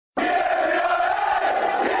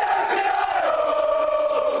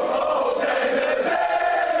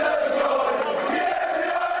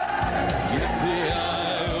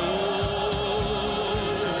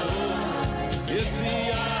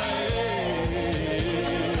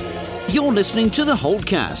You're listening to the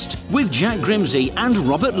Holtecast with Jack Grimsey and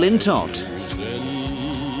Robert Lintott.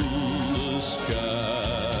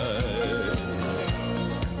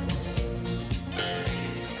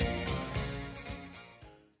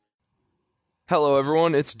 Hello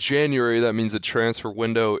everyone, it's January. That means the transfer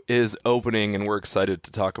window is opening and we're excited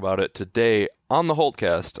to talk about it today on the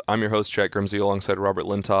Holtecast. I'm your host, Jack Grimsey, alongside Robert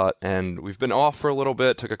Lintott, and we've been off for a little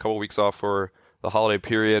bit, took a couple weeks off for the holiday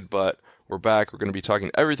period, but we're back. We're going to be talking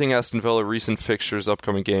everything Aston Villa, recent fixtures,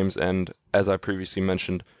 upcoming games, and as I previously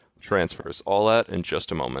mentioned, transfers. All that in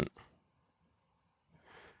just a moment.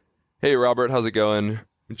 Hey Robert, how's it going?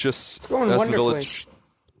 It's going wonderfully.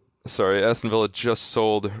 Aston Villa just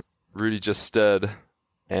sold Rudy Gestede,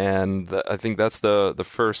 and I think that's the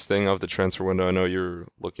first thing of the transfer window. I know you're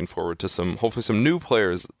looking forward to hopefully some new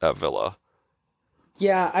players at Villa.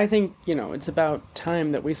 Yeah, I think, it's about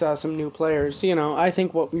time that we saw some new players. I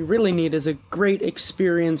think what we really need is a great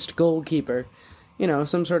experienced goalkeeper.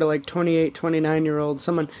 Some sort of like 28, 29-year-old,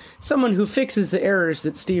 someone who fixes the errors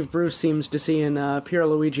that Steve Bruce seems to see in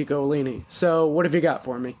Pierluigi Gollini. So what have you got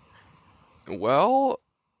for me? Well,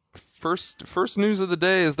 First news of the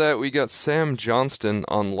day is that we got Sam Johnstone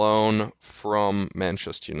on loan from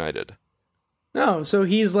Manchester United. Oh, so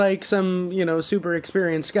he's like some, super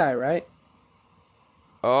experienced guy, right?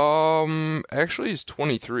 Actually he's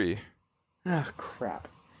 23. Ah, crap.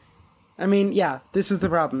 I mean, yeah, this is the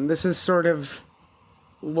problem. This is sort of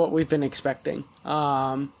what we've been expecting.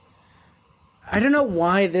 I don't know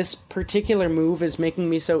why this particular move is making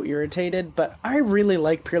me so irritated, but I really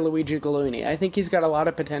like Pierluigi Gollini. I think he's got a lot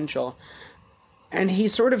of potential. And he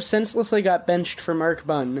sort of senselessly got benched for Mark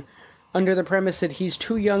Bunn under the premise that he's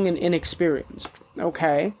too young and inexperienced.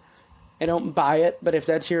 Okay, I don't buy it, but if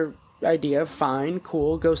that's your idea, fine,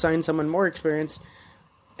 cool, go sign someone more experienced.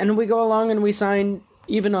 And we go along and we sign,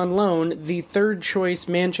 even on loan, the third choice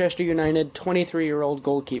Manchester United 23-year-old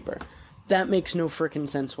goalkeeper. That makes no frickin'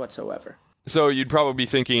 sense whatsoever. So you'd probably be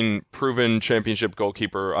thinking proven championship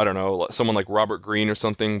goalkeeper, I don't know, someone like Robert Green or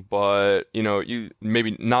something, but, you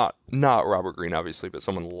maybe not Robert Green, obviously, but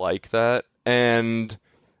someone like that. And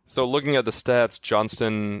so looking at the stats,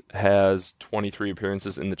 Johnstone has 23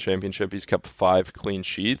 appearances in the championship. He's kept 5 clean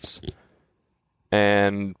sheets.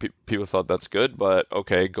 And people thought that's good, but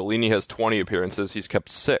okay, Gollini has 20 appearances. He's kept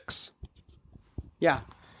 6. Yeah.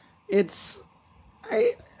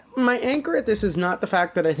 My anchor at this is not the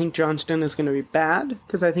fact that I think Johnstone is going to be bad,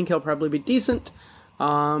 because I think he'll probably be decent.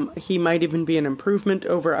 He might even be an improvement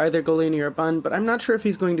over either Gollini or Bunn, but I'm not sure if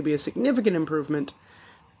he's going to be a significant improvement.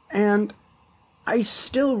 And I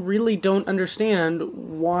still really don't understand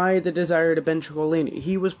why the desire to bench Gollini.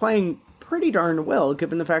 He was playing pretty darn well,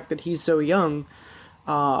 given the fact that he's so young.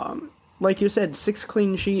 Like you said, 6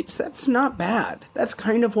 clean sheets, that's not bad. That's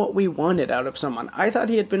kind of what we wanted out of someone. I thought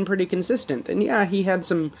he had been pretty consistent. And yeah, he had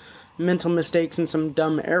some mental mistakes and some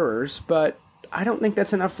dumb errors, but I don't think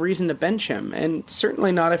that's enough reason to bench him. And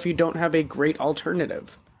certainly not if you don't have a great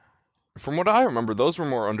alternative. From what I remember, those were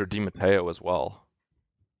more under Di Matteo as well.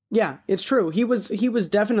 Yeah, it's true. He was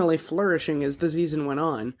definitely flourishing as the season went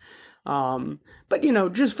on. But,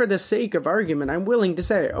 just for the sake of argument, I'm willing to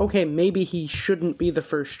say, okay, maybe he shouldn't be the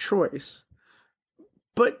first choice.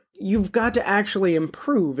 But you've got to actually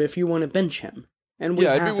improve if you want to bench him. And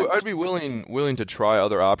I'd be willing to try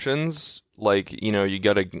other options. Like, you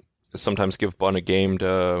got to sometimes give Bunn a game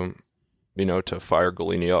to, to fire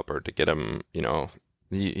Gollini up or to get him,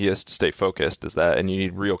 he has to stay focused as that, and you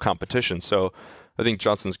need real competition. So I think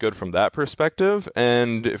Johnson's good from that perspective.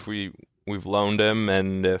 And if we've loaned him,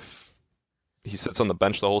 and if he sits on the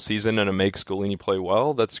bench the whole season and it makes Gollini play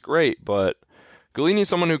well, that's great. But Gollini is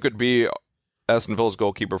someone who could be Aston Villa's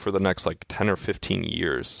goalkeeper for the next 10 or 15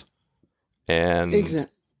 years. And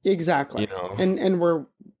exactly. And we're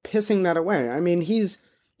pissing that away. I mean, he's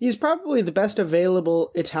probably the best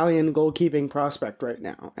available Italian goalkeeping prospect right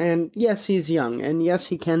now. And yes, he's young, and yes,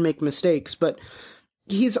 he can make mistakes, but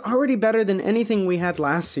he's already better than anything we had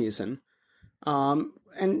last season.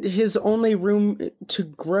 And his only room to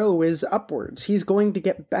grow is upwards. He's going to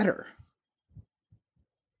get better.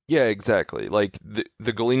 Yeah, exactly. Like, the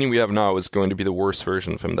Gollini we have now is going to be the worst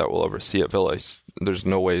version of him that we'll ever see at Villa. There's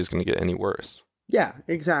no way he's going to get any worse. Yeah,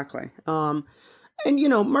 exactly. And,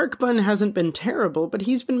 Mark Bunn hasn't been terrible, but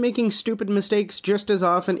he's been making stupid mistakes just as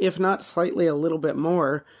often, if not slightly a little bit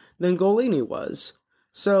more, than Gollini was.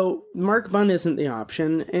 So, Mark Bunn isn't the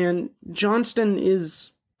option, and Johnstone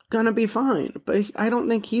is gonna be fine, but I don't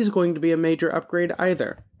think he's going to be a major upgrade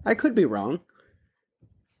either. I could be wrong.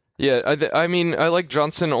 Yeah, I mean, I like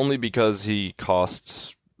Johnstone only because he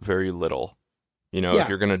costs very little. If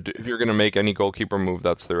you're gonna make any goalkeeper move,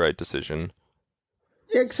 that's the right decision.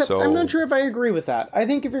 Except So, I'm not sure if I agree with that. I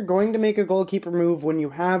think if you're going to make a goalkeeper move when you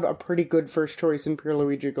have a pretty good first choice in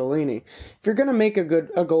Pierluigi Gollini, if you're going to make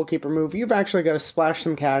a goalkeeper move, you've actually got to splash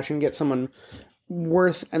some cash and get someone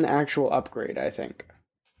worth an actual upgrade, I think.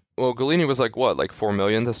 well, Gollini was like what, like 4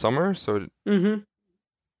 million this summer? So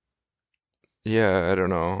yeah, I don't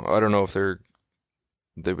know. I don't know if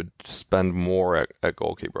they would spend more at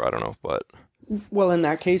goalkeeper. I don't know, but Well, in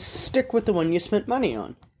that case, stick with the one you spent money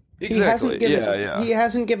on. exactly. He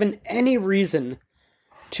hasn't given any reason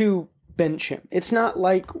to bench him. It's not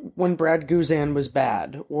like when Brad Guzan was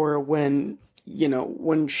bad, or when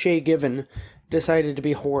Shea Given decided to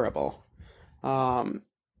be horrible. There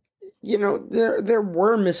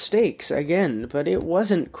were mistakes again, but it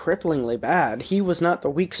wasn't cripplingly bad. He was not the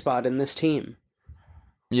weak spot in this team.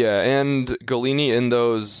 Yeah, and Gollini in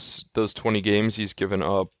those 20 games, he's given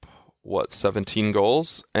up 17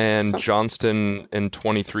 goals, and Johnstone in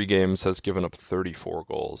 23 games has given up 34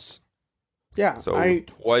 goals. Yeah, so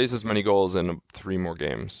twice as many goals in 3 more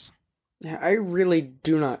games. Yeah, I really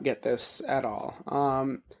do not get this at all.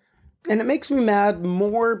 And it makes me mad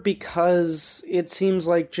more because it seems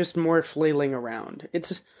like just more flailing around.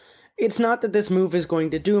 It's not that this move is going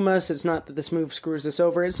to doom us. It's not that this move screws us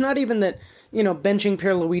over. It's not even that, benching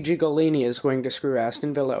Pierluigi Gollini is going to screw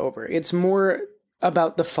Aston Villa over. It's more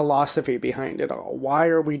about the philosophy behind it all. Why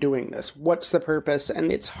are we doing this? What's the purpose?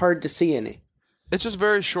 And it's hard to see any. It's just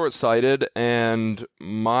very short-sighted, and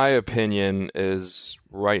my opinion is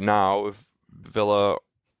right now, if Villa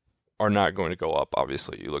are not going to go up,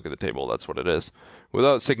 obviously, you look at the table, that's what it is.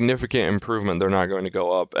 Without significant improvement, they're not going to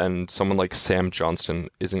go up, and someone like Sam Johnstone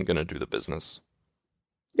isn't going to do the business.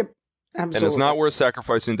 Yep, absolutely. And it's not worth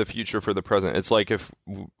sacrificing the future for the present. It's like if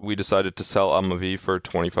we decided to sell Amavi for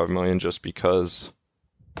 25 million just because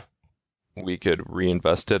we could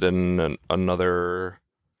reinvest it in another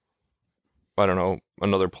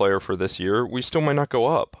player for this year, we still might not go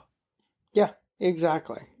up. Yeah,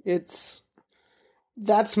 exactly.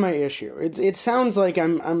 That's my issue. It sounds like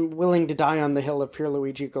I'm willing to die on the hill of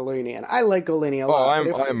Pierluigi Gollini, and I like Gollini a lot.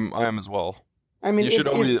 I am as well. I mean, you should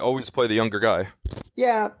always play the younger guy.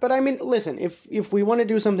 Yeah, but I mean, listen, if we want to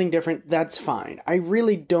do something different, that's fine. I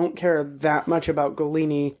really don't care that much about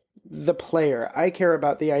Gollini, the player. I care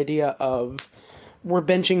about the idea of we're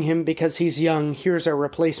benching him because he's young. Here's our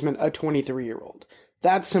replacement, a 23-year-old.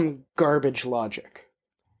 That's some garbage logic.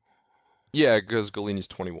 Yeah, because Gollini's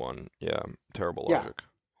 21. Yeah, terrible logic.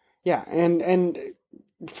 Yeah, and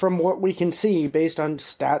from what we can see, based on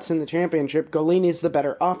stats in the championship, Gollini's the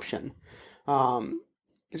better option.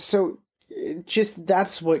 So just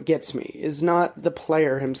that's what gets me, is not the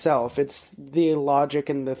player himself. It's the logic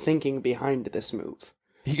and the thinking behind this move.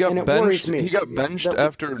 He got benched. He got benched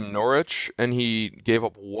after Norwich, and he gave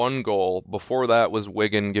up 1 goal. Before that was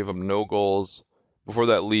Wigan, gave up no goals. Before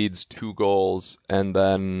that, Leeds, 2 goals, and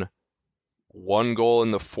then 1 goal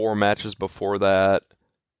in the 4 matches before that.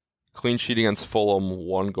 Clean sheet against Fulham,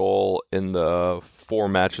 1 goal in the 4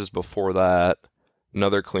 matches before that.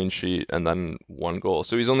 Another clean sheet, and then 1 goal.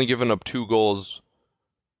 So he's only given up 2 goals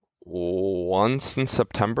once in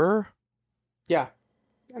September? Yeah.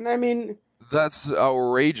 And I mean, that's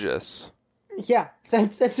outrageous. Yeah,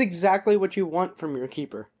 that's exactly what you want from your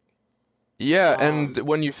keeper. Yeah, and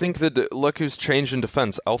when you think that, look who's changed in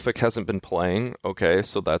defense. Elphick hasn't been playing. Okay,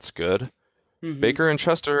 so that's good. Mm-hmm. Baker and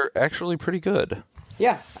Chester actually pretty good.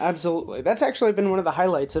 Yeah, absolutely. That's actually been one of the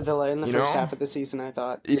highlights of Villa in the first half of the season, I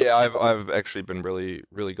thought. Yeah, I've actually been really,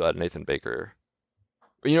 really glad Nathan Baker.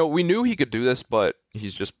 We knew he could do this, but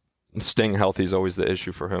he's just staying healthy is always the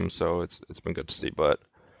issue for him, so it's been good to see, but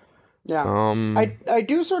yeah. I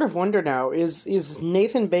do sort of wonder now, is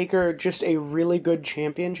Nathan Baker just a really good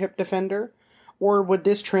championship defender? Or would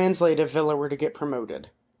this translate if Villa were to get promoted?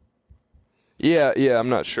 Yeah, I'm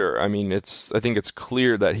not sure. I mean, I think it's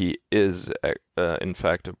clear that he is, in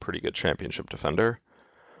fact, a pretty good championship defender.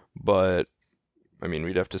 But, I mean,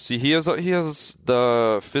 we'd have to see. He has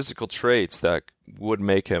the physical traits that would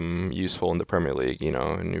make him useful in the Premier League,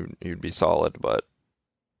 and he'd be solid, but...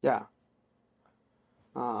 Yeah.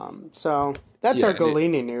 So that's our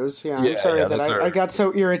Gollini news. Yeah, I'm sorry that I got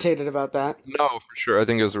so irritated about that. No, for sure. I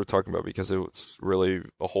think as we're talking about, because it's really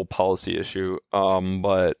a whole policy issue.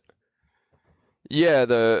 But yeah,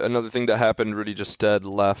 another thing that happened, Rudy Gestede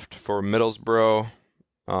left for Middlesbrough.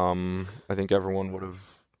 I think everyone would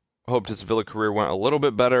have hoped his Villa career went a little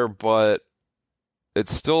bit better, but it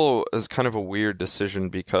still is kind of a weird decision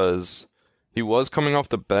because he was coming off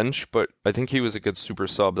the bench, but I think he was a good super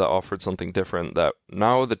sub that offered something different that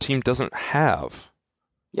now the team doesn't have.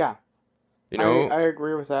 Yeah. I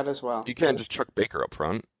agree with that as well. You can't just chuck Baker up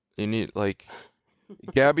front. You need,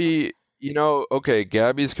 Gabby okay,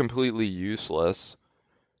 Gabby's completely useless.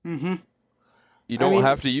 Mm-hmm. You don't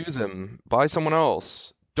have to use him. Buy someone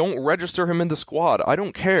else. Don't register him in the squad. I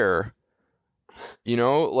don't care. I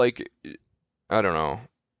don't know.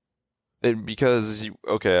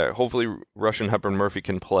 Hopefully Russian Hepburn Murphy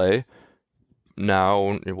can play.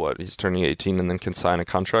 Now, he's turning 18 and then can sign a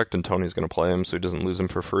contract, and Tony's going to play him so he doesn't lose him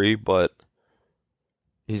for free, but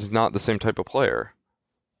he's not the same type of player.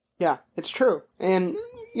 Yeah, it's true. And,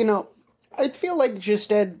 I feel like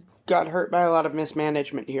Gestede got hurt by a lot of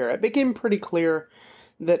mismanagement here. It became pretty clear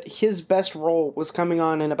that his best role was coming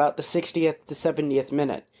on in about the 60th to 70th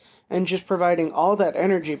minute, and just providing all that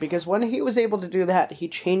energy, because when he was able to do that, he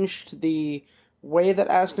changed the way that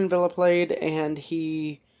Aston Villa played, and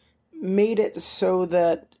he made it so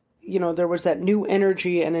that, there was that new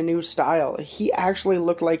energy and a new style. He actually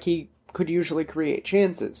looked like he could usually create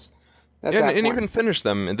chances. And even finish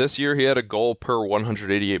them. And this year he had a goal per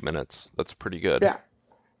 188 minutes. That's pretty good.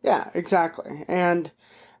 Yeah, exactly. And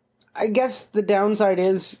I guess the downside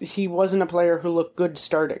is he wasn't a player who looked good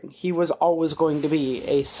starting. He was always going to be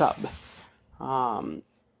a sub.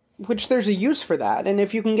 Which there's a use for that. And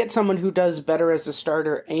if you can get someone who does better as a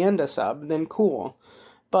starter and a sub, then cool.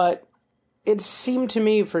 But it seemed to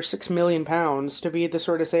me for £6 million to be the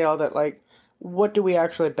sort of sale that, what do we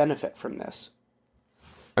actually benefit from this?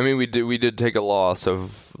 I mean, we did take a loss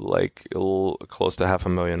of close to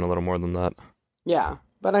 $500,000, a little more than that. Yeah,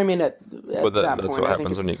 but I mean, at that point, that's what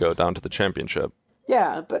happens when you go down to the championship.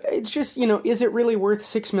 Yeah, but it's just, is it really worth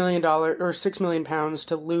 $6 million or £6 million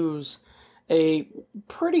to lose a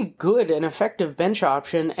pretty good and effective bench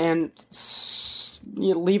option and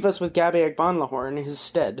leave us with Gabby Agbonlahor in his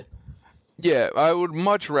stead? Yeah, I would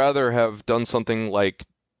much rather have done something like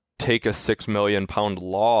take a £6 million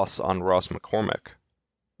loss on Ross McCormick.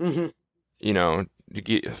 Mm-hmm.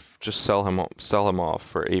 Just sell him off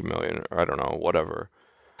for $8 million, or I don't know, whatever.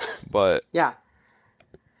 But yeah,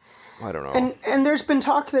 I don't know. And there's been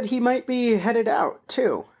talk that he might be headed out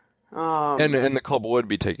too. And the club would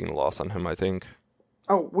be taking the loss on him, I think.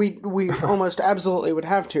 Oh, we almost absolutely would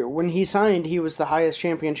have to. When he signed, he was the highest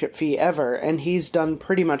championship fee ever, and he's done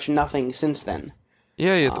pretty much nothing since then.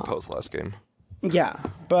 Yeah, he had the post last game. Yeah,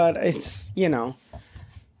 but it's,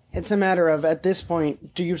 it's a matter of, at this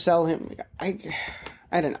point, do you sell him? I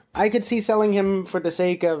don't know. I could see selling him for the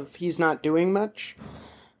sake of he's not doing much,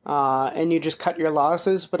 and you just cut your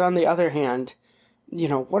losses, but on the other hand,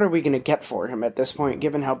 what are we going to get for him at this point,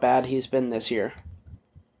 given how bad he's been this year?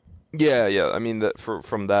 Yeah. I mean, that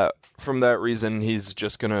from that reason, he's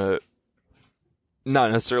just gonna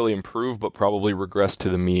not necessarily improve, but probably regress to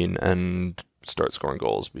the mean and start scoring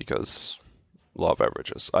goals because law of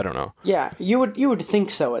averages. I don't know. Yeah, you would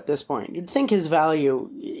think so at this point. You'd think his value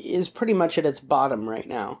is pretty much at its bottom right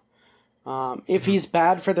now. If he's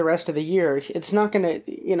bad for the rest of the year, it's not gonna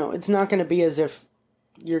be as if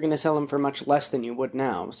you're gonna sell him for much less than you would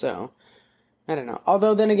now. So I don't know.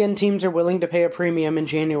 Although then again, teams are willing to pay a premium in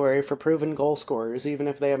January for proven goal scorers, even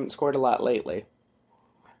if they haven't scored a lot lately.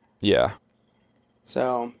 Yeah.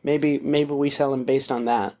 So maybe we sell him based on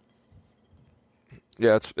that.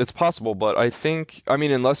 Yeah, it's possible, but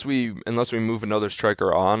unless we move another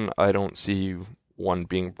striker on, I don't see one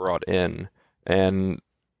being brought in, and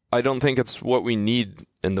I don't think it's what we need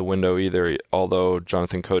in the window either. Although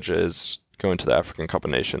Jonathan Koja is going to the African Cup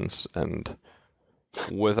of Nations, and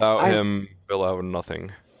without him, Villa have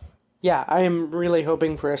nothing. Yeah, I am really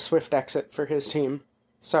hoping for a swift exit for his team.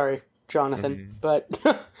 Sorry, Jonathan, but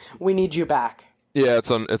we need you back. Yeah,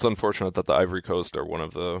 it's unfortunate that the Ivory Coast are one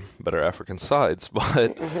of the better African sides,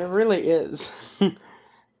 but it really is.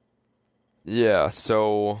 Yeah,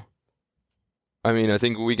 so I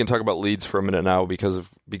think we can talk about Leeds for a minute now because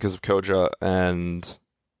of Koja, and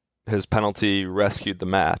his penalty rescued the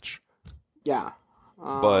match. Yeah.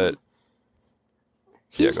 But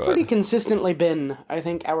he's pretty consistently been, I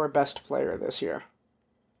think, our best player this year.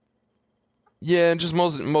 Yeah, and just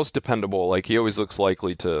most dependable. He always looks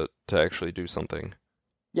likely to actually do something.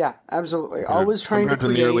 Yeah, absolutely. Always trying to create.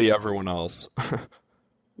 Compared to nearly everyone else.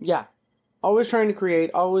 Yeah. Always trying to create,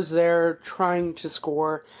 always there, trying to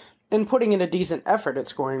score, and putting in a decent effort at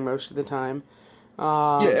scoring most of the time.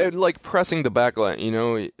 Yeah, and pressing the back line,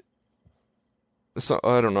 So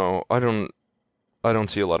I don't know. I don't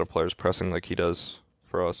see a lot of players pressing like he does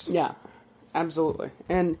for us. Yeah, absolutely.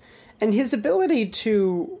 And his ability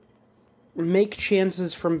to make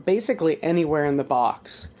chances from basically anywhere in the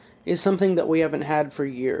box is something that we haven't had for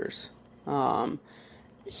years.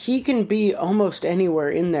 He can be almost anywhere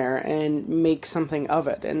in there and make something of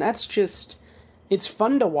it. And that's just, it's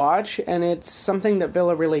fun to watch, and it's something that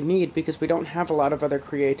Villa really need because we don't have a lot of other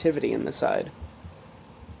creativity in the side.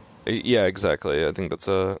 Yeah, exactly. I think that's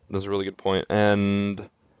a really good point. And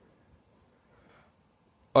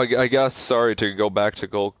I guess, sorry to go back to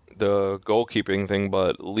the goalkeeping thing,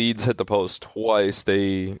 but Leeds hit the post twice.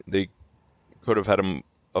 They could have had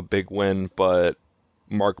a big win, but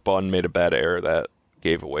Mark Bunn made a bad error that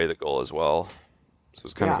gave away the goal as well. So it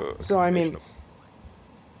was kind of a so I mean,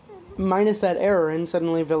 minus that error, and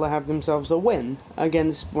suddenly Villa have themselves a win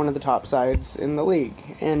against one of the top sides in the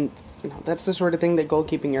league, and that's the sort of thing that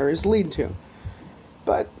goalkeeping errors lead to.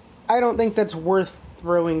 But I don't think that's worth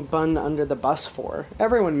throwing Bunn under the bus for.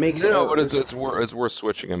 Everyone makes errors. No, but it's worth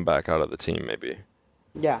switching him back out of the team, maybe.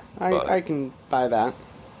 Yeah, I can buy that.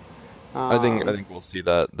 I think we'll see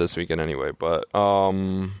that this weekend anyway. But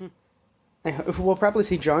we'll probably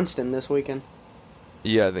see Johnstone this weekend.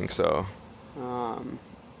 Yeah, I think so.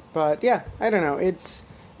 But yeah, I don't know.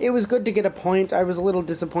 It was good to get a point. I was a little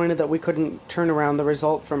disappointed that we couldn't turn around the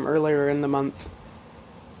result from earlier in the month.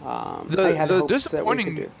 I had hopes that we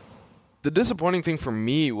could do. The disappointing thing for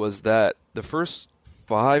me was that the first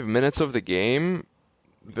 5 minutes of the game,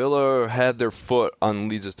 Villa had their foot on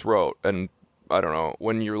Leeds' throat, and I don't know.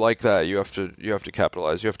 When you're like that, you have to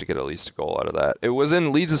capitalize. You have to get at least a goal out of that. It was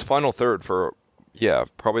in Leeds' final third for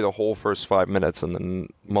probably the whole first 5 minutes, and then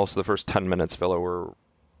most of the first 10 minutes, Villa were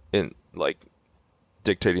in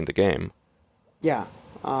dictating the game. Yeah,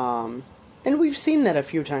 and we've seen that a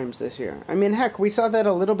few times this year. I mean, heck, we saw that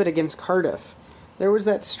a little bit against Cardiff. There was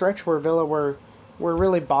that stretch where Villa were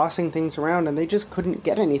really bossing things around, and they just couldn't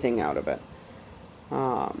get anything out of it.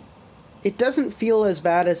 It doesn't feel as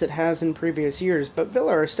bad as it has in previous years, but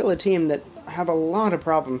Villa are still a team that have a lot of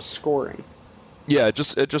problems scoring. Yeah, it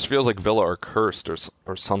just feels like Villa are cursed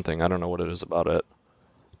or something. I don't know what it is about it.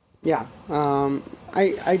 Yeah,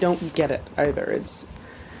 I don't get it either. It's,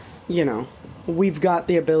 we've got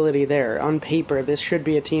the ability there. On paper, this should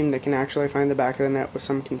be a team that can actually find the back of the net with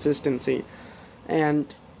some consistency.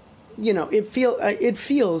 And, it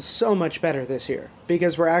feels so much better this year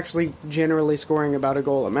because we're actually generally scoring about a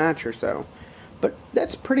goal a match or so. But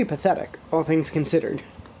that's pretty pathetic, all things considered.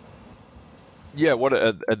 Yeah, what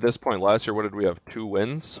at this point last year, what did we have? 2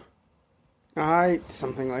 wins?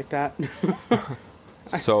 Something like that.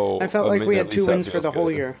 So I felt like we had 2 wins for the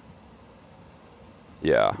whole year.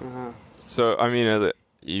 Yeah. So I mean,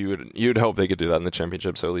 you'd hope they could do that in the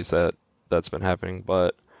championship. So at least that's been happening.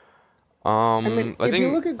 But I think if you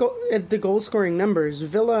look at the goal scoring numbers,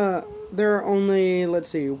 Villa, there are only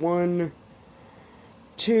 1,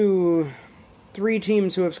 2, 3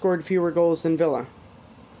 teams who have scored fewer goals than Villa.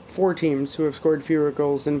 4 teams who have scored fewer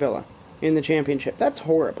goals than Villa in the championship. That's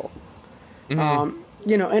horrible. Mm-hmm.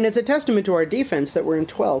 And it's a testament to our defense that we're in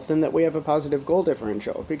 12th and that we have a positive goal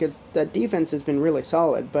differential, because that defense has been really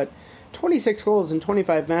solid, but 26 goals in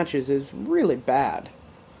 25 matches is really bad.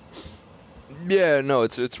 Yeah, no,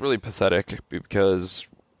 it's really pathetic because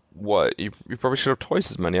you probably should have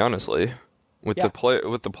twice as many, honestly. With the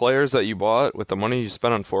players that you bought, with the money you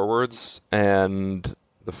spent on forwards and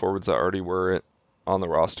the forwards that already were on the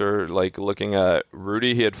roster, like looking at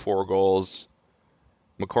Rudy, he had 4 goals.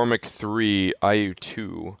 McCormick 3, IU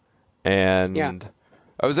 2, and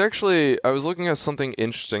I was looking at something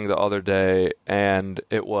interesting the other day, and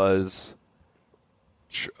it was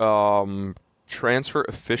transfer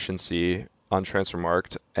efficiency on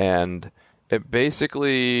Transfermarkt, and it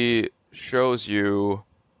basically shows you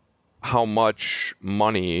how much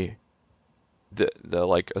money the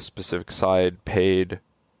a specific side paid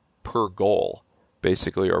per goal,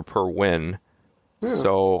 basically, or per win. Yeah.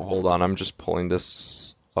 So hold on, I'm just pulling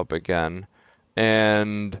this up again.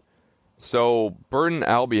 And so Burton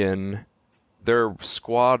Albion, their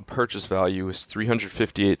squad purchase value is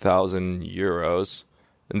 €358,000,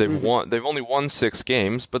 and they've only won 6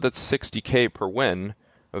 games, but that's $60K per win.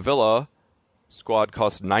 A Villa squad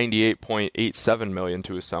costs $98.87 million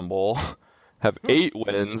to assemble, have 8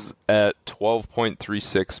 wins at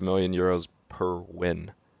 €12.36 million per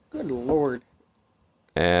win. Good lord.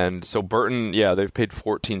 And so Burton, they've paid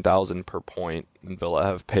 $14,000 per point, and Villa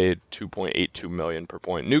have paid $2.82 million per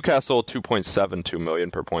point. Newcastle $2.72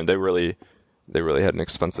 million per point. They really had an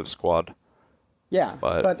expensive squad. Yeah,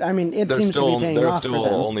 but I mean, it seems to be paying off for them. They're still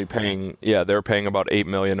only paying. Yeah, they're paying about $8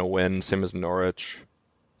 million a win, same as Norwich.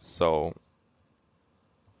 So,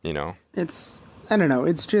 it's, I don't know.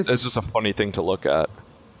 It's just a funny thing to look at.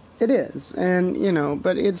 It is, and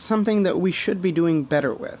but it's something that we should be doing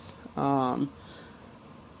better with.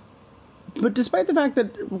 But despite the fact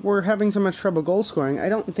that we're having so much trouble goal scoring, I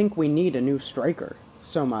don't think we need a new striker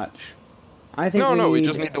so much. I think we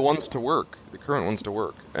just need the ones to work, the current ones to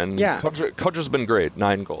work. And Kudger's been great,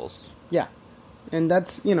 9 goals. Yeah, and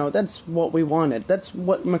that's what we wanted. That's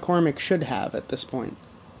what McCormick should have at this point.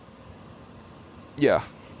 Yeah.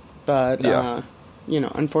 But, Yeah.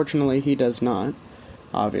 Unfortunately he does not,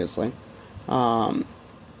 obviously.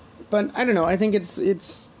 But I don't know, I think this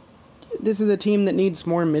is a team that needs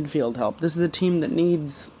more midfield help. This is a team that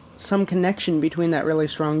needs some connection between that really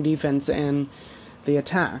strong defense and the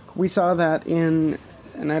attack. We saw that and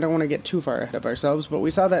I don't want to get too far ahead of ourselves, but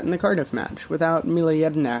we saw that in the Cardiff match without Mila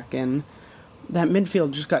Jedinak, and that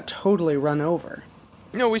midfield just got totally run over.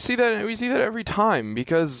 No, we see that every time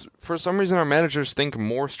because for some reason our managers think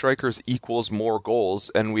more strikers equals more goals,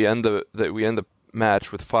 and we end the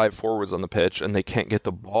match with 5 forwards on the pitch and they can't get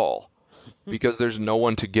the ball because there's no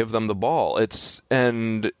one to give them the ball.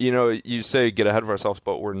 You say get ahead of ourselves,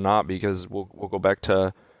 but we're not, because we'll go back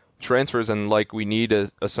to transfers and we need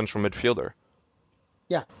a central midfielder.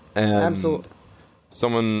 Yeah, and absolutely.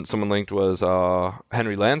 Someone linked was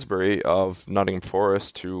Henry Lansbury of Nottingham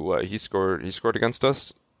Forest, who he scored against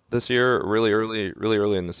us this year really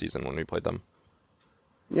early in the season when we played them.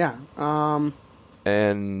 Yeah.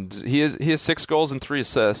 And he has 6 goals and 3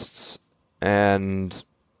 assists, and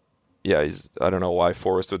yeah, I don't know why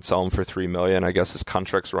Forest would sell him for $3 million. I guess his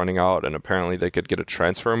contract's running out, and apparently they could get a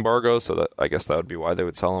transfer embargo, so I guess that would be why they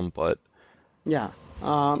would sell him. But yeah,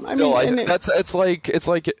 it's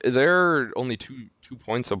like they're only two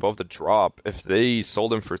points above the drop. If they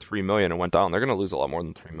sold him for $3 million and went down, they're going to lose a lot more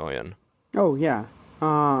than $3 million. Oh yeah.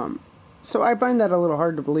 So I find that a little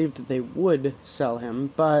hard to believe that they would sell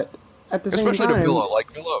him, but at the same time, especially to Villa,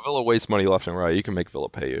 Villa wastes money left and right. You can make Villa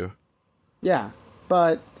pay you. Yeah,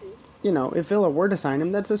 but if Villa were to sign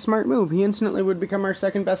him, that's a smart move. He instantly would become our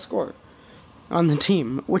second best scorer on the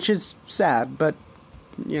team, which is sad, but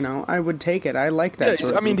I would take it. I like that.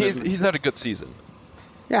 He's had a good season.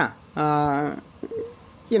 Yeah. That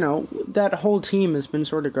whole team has been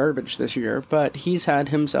sort of garbage this year, but he's had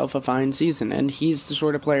himself a fine season, and he's the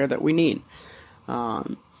sort of player that we need.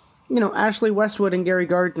 Ashley Westwood and Gary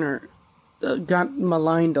Gardner got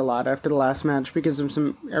maligned a lot after the last match because of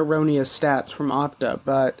some erroneous stats from Opta,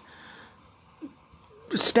 but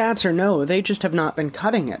stats or no, they just have not been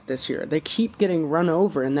cutting it this year. They keep getting run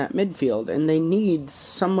over in that midfield, and they need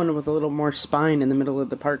someone with a little more spine in the middle of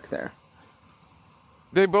the park there.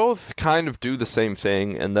 They both kind of do the same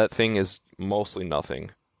thing, and that thing is mostly nothing.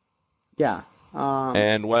 Yeah.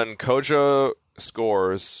 And when Koja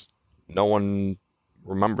scores, no one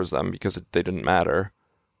remembers them because they didn't matter.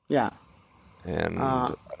 Yeah. And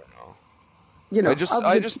I don't know. I just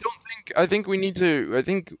don't think. I think we need to. I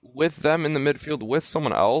think with them in the midfield, with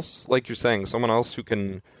someone else, like you're saying, someone else who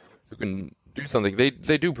can do something. They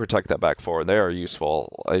do protect that back forward. They are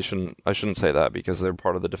useful. I shouldn't say that because they're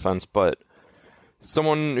part of the defense, but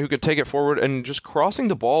someone who could take it forward, and just crossing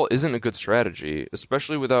the ball isn't a good strategy,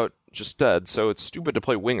 especially without just dead. So it's stupid to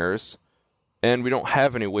play wingers, and we don't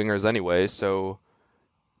have any wingers anyway. So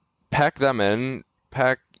pack them in,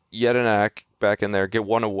 pack Jedinak back in there, get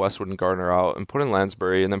one of Westwood and Gardner out, and put in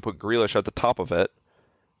Lansbury, and then put Grealish at the top of it,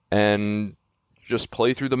 and just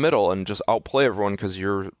play through the middle and just outplay everyone because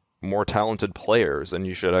you're more talented players, and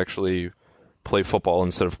you should actually play football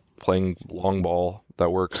instead of playing long ball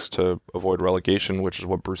that works to avoid relegation, which is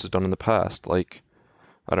what Bruce has done in the past. I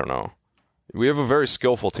don't know. We have a very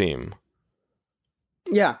skillful team.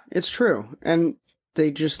 Yeah, it's true. And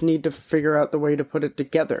they just need to figure out the way to put it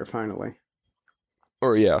together, finally.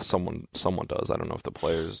 Or yeah, someone does. I don't know if the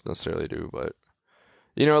players necessarily do, but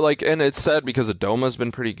and it's sad because Adoma's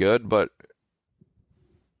been pretty good, but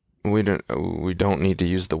we don't need to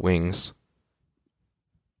use the wings.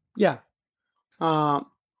 Yeah. The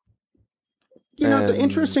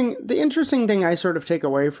interesting thing I sort of take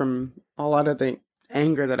away from a lot of the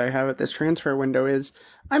anger that I have at this transfer window is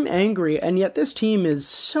I'm angry, and yet this team is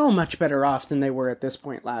so much better off than they were at this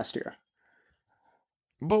point last year.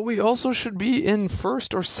 But we also should be in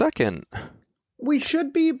first or second. We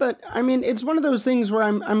should be, but it's one of those things where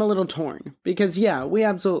I'm a little torn because yeah, we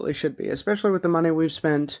absolutely should be, especially with the money we've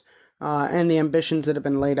spent and the ambitions that have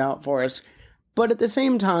been laid out for us. But at the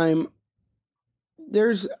same time,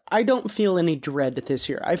 I don't feel any dread this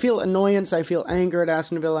year. I feel annoyance, I feel anger at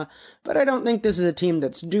Aston Villa, but I don't think this is a team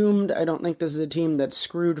that's doomed. I don't think this is a team that's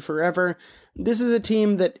screwed forever. This is a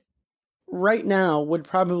team that right now would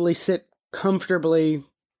probably sit comfortably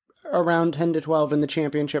around 10 to 12 in the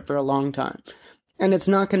championship for a long time. And it's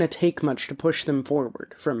not going to take much to push them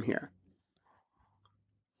forward from here.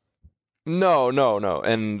 No.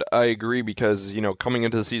 And I agree because, coming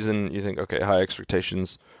into the season, you think, okay, high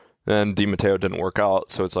expectations. Then Di Matteo didn't work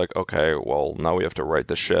out, so it's like, okay, well, now we have to right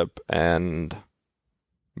the ship. And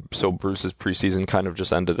so Bruce's preseason kind of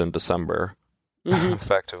just ended in December,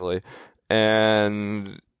 effectively.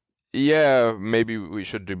 And yeah, maybe we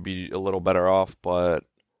should be a little better off, but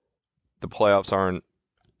the playoffs aren't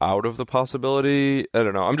out of the possibility. I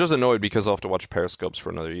don't know. I'm just annoyed because I'll have to watch Periscopes for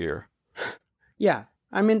another year. Yeah.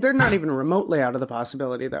 I mean, they're not even remotely out of the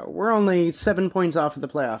possibility, though. We're only 7 points off of the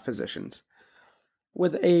playoff positions.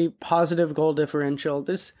 With a positive goal differential.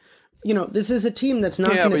 This is a team that's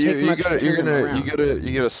not going to take much to turn them around.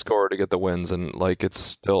 You get a score to get the wins, and like it's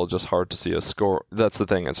still just hard to see a score. That's the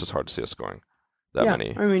thing. It's just hard to see a scoring that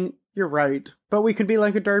many. I mean, you're right. But we could be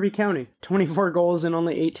like a Derby County. 24 goals and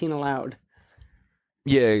only 18 allowed.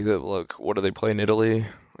 Yeah, look, what do they play in Italy?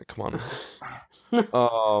 Like, come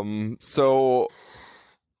on. So,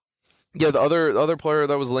 yeah, the other player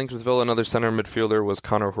that was linked with Villa, another center midfielder, was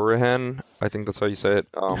Conor Hourihane. I think that's how you say it.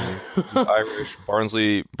 He's Irish.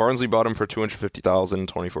 Barnsley bought him for $250,000 in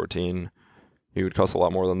 2014. He would cost a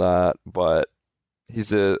lot more than that, but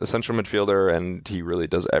he's a central midfielder, and he really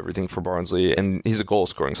does everything for Barnsley. And he's a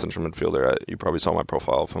goal-scoring central midfielder. You probably saw my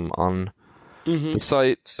profile of him on the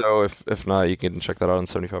site. So if not, you can check that out on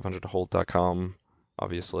 7500holt.com,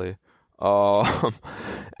 obviously.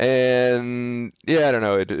 And yeah, I don't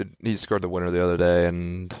know. He scored the winner the other day,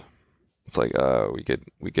 and it's like we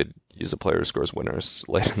could use a player who scores winners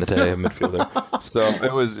late in the day, a midfielder. So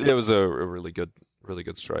it was a really good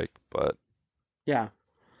strike. But yeah,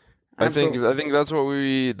 absolutely. I think that's what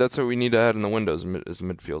we need to add in the windows is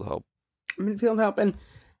midfield help. Midfield help, and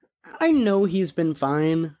I know he's been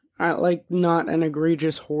fine. Not an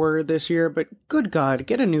egregious horror this year, but good God,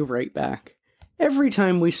 get a new right back. Every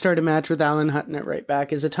time we start a match with Alan Hutton at right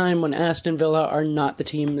back is a time when Aston Villa are not the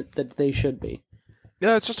team that they should be.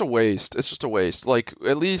 Yeah, it's just a waste. Like,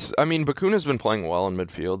 at least, I mean, Bakuna's been playing well in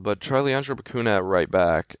midfield, but try Leandro Bakuna at right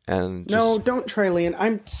back and No, don't try Leon.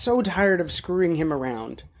 I'm so tired of screwing him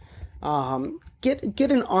around.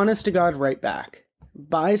 Get an honest-to-God right back.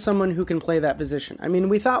 Buy someone who can play that position. I mean,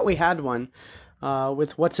 we thought we had one.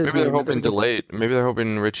 With what's his name? Maybe they're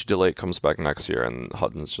hoping Rich DeLate comes back next year and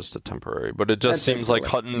Hutton's just a temporary. But it just seems like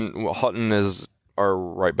Hutton is our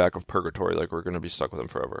right back of purgatory. Like we're going to be stuck with him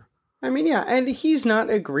forever. I mean, yeah, and he's not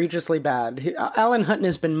egregiously bad. Alan Hutton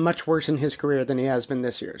has been much worse in his career than he has been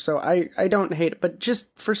this year. So I don't hate it, but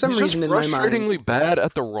just for some reason in my mind, frustratingly bad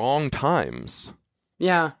at the wrong times.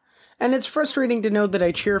 Yeah, and it's frustrating to know that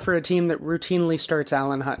I cheer for a team that routinely starts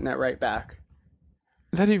Alan Hutton at right back.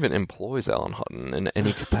 That even employs Alan Hutton in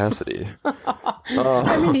any capacity.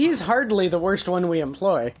 I mean, he's hardly the worst one we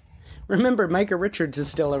employ. Remember, Micah Richards is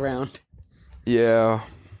still around. Yeah,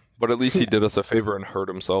 but at least he did us a favor and hurt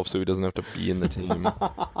himself so he doesn't have to be in the team.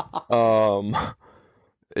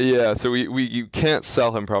 Yeah, so you can't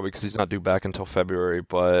sell him probably because he's not due back until February,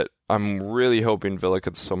 but I'm really hoping Villa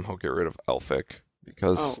could somehow get rid of Elphick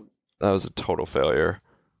because that was a total failure.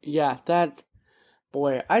 Yeah,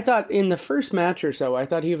 Boy, I thought in the first match or so, I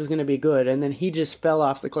thought he was going to be good, and then he just fell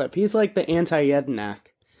off the cliff. He's like the anti-Jednak.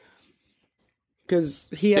 Because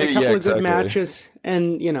he had a couple of good matches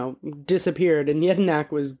and, disappeared, and Jednak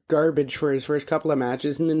was garbage for his first couple of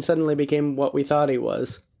matches, and then suddenly became what we thought he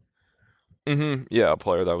was. Mm-hmm. Yeah, a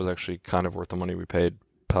player that was actually kind of worth the money we paid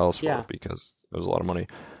Palace for because it was a lot of money.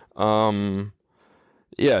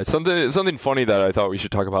 Yeah, something funny that I thought we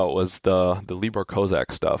should talk about was the Libor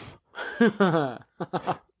Kozak stuff.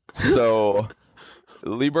 So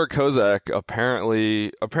Libor Kozak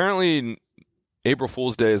apparently April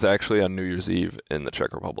Fool's Day is actually on New Year's Eve in the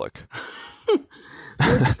Czech Republic.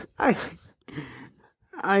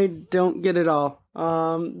 I don't get it all.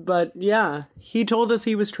 But yeah, he told us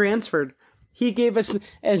he was transferred. He gave us,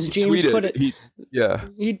 as James put it,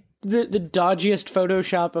 the dodgiest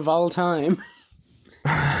Photoshop of all time.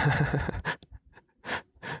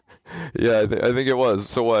 Yeah, I think it was.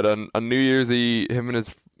 So what, on New Year's Eve, him and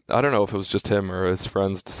his, I don't know if it was just him or his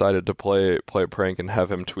friends decided to play a prank and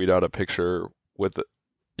have him tweet out a picture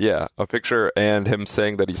a picture and him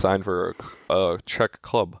saying that he signed for a Czech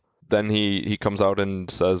club. Then he comes out and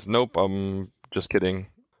says, nope, I'm just kidding.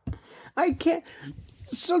 I can't.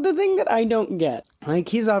 So the thing that I don't get,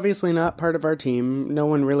 he's obviously not part of our team. No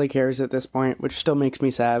one really cares at this point, which still makes me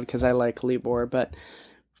sad because I like Libor, but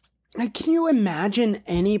can you imagine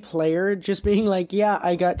any player just being like, yeah,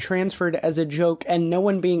 I got transferred as a joke and no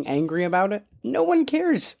one being angry about it? No one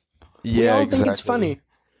cares. Yeah, we all think it's funny.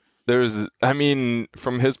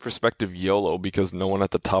 From his perspective, YOLO, because no one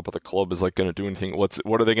at the top of the club is going to do anything. What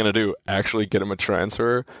are they going to do? Actually get him a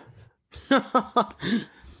transfer?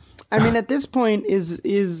 At this point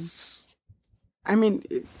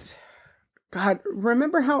God,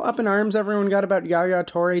 remember how up in arms everyone got about Yaya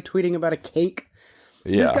Toure tweeting about a cake?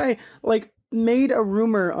 Yeah. This guy, made a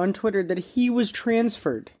rumor on Twitter that he was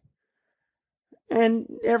transferred. And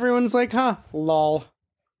everyone's like, lol.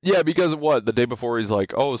 Yeah, because what, the day before he's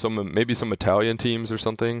like, oh, maybe some Italian teams or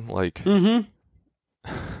something, like. Mm-hmm.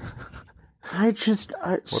 What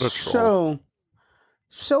a troll.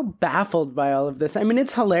 So baffled by all of this. I mean,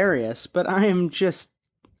 it's hilarious, but I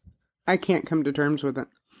can't come to terms with it.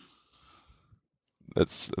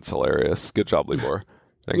 It's hilarious. Good job, Libor.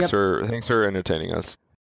 Thanks for entertaining us.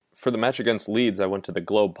 For the match against Leeds, I went to the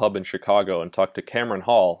Globe pub in Chicago and talked to Cameron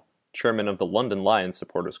Hall, chairman of the London Lions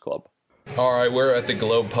Supporters Club. All right, we're at the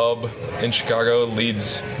Globe pub in Chicago.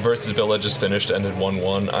 Leeds versus Villa just finished, ended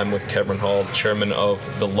 1-1. I'm with Cameron Hall, chairman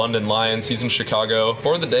of the London Lions. He's in Chicago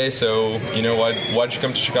for the day, so, why'd you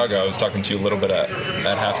come to Chicago? I was talking to you a little bit at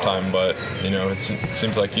halftime, but, it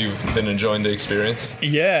seems like you've been enjoying the experience.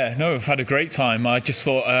 Yeah, no, I've had a great time. I just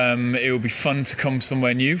thought it would be fun to come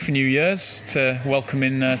somewhere new for New Year's to welcome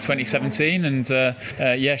in 2017, and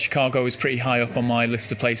Chicago was pretty high up on my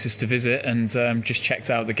list of places to visit, and just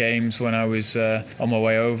checked out the games when I was on my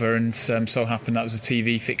way over, and so happened that was a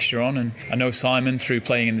TV fixture on, and I know Simon through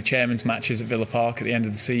playing in the chairman's matches at Villa Park at the end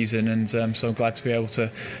of the season, and so glad to be able to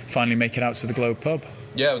finally make it out to the Globe pub.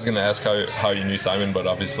 Yeah, I was going to ask how you knew Simon, but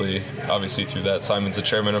obviously through that. Simon's the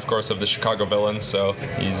chairman, of course, of the Chicago Villains, so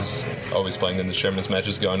he's always playing in the chairman's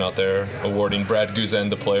matches, going out there awarding Brad Guzan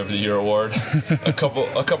the Player of the Year award a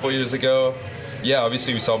couple years ago. Yeah,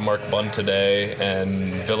 obviously we saw Mark Bunn today,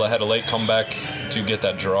 and Villa had a late comeback to get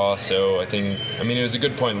that draw, so it was a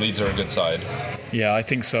good point. Leeds are a good side. Yeah, I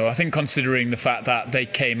think so. I think considering the fact that they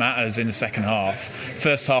came at us in the second half,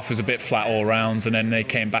 first half was a bit flat all round, and then they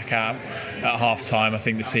came back out at half time. I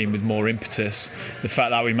think the team with more impetus. The fact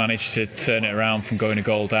that we managed to turn it around from going a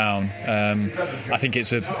goal down, I think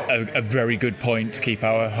it's a very good point to keep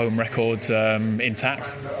our home records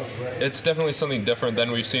intact. It's definitely something different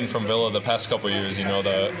than we've seen from Villa the past couple of years.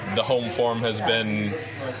 The home form has been,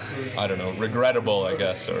 regrettable, I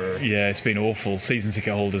guess. Yeah, it's been awful. Season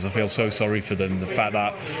ticket holders, I feel so sorry for them. The fact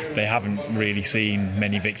that they haven't really seen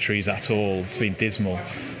many victories at all, it's been dismal.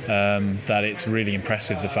 That it's really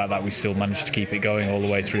impressive, the fact that we still managed to keep it going all the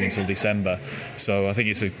way through until December. So I think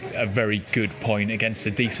it's a very good point against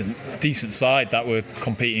a decent side that we're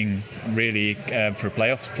competing really for a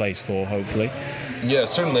playoff place for, hopefully. Yeah,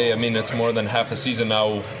 certainly. It's more than half a season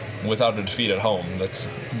now without a defeat at home. That's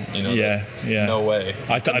no way.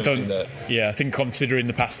 I think considering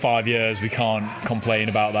the past 5 years, we can't complain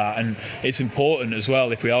about that, and it's important as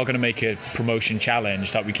well, if we are going to make a promotion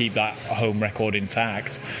challenge, that we keep that home record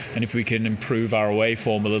intact, and if we can improve our away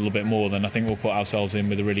form a little bit more, then I think we'll put ourselves in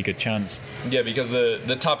with a really good chance. Yeah, because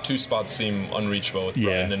the top two spots seem unreachable with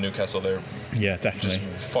Brighton and Newcastle. They're definitely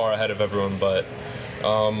just far ahead of everyone, but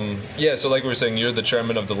so like we were saying, you're the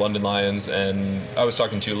chairman of the London Lions, and I was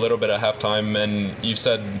talking to you a little bit at halftime, and you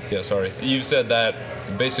said that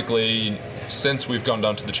basically since we've gone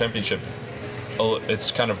down to the Championship, it's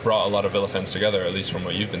kind of brought a lot of Villa fans together, at least from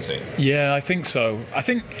what you've been seeing. Yeah, I think so. I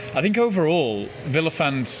think overall Villa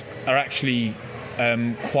fans are actually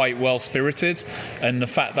quite well spirited, and the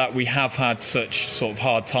fact that we have had such sort of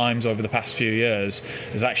hard times over the past few years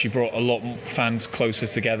has actually brought a lot of fans closer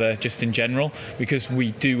together just in general, because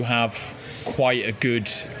we do have quite a good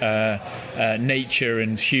nature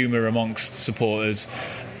and humour amongst supporters.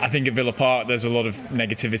 I think at Villa Park there's a lot of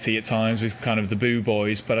negativity at times with kind of the boo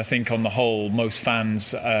boys, but I think on the whole most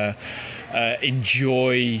fans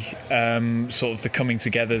enjoy sort of the coming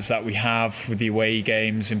togethers that we have with the away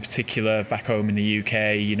games, in particular back home in the UK.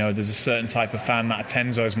 There's a certain type of fan that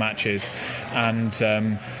attends those matches and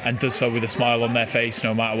does so with a smile on their face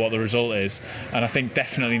no matter what the result is, and I think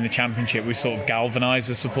definitely in the Championship we sort of galvanise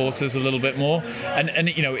the supporters a little bit more, and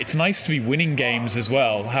it's nice to be winning games as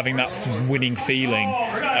well, having that winning feeling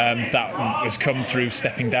that has come through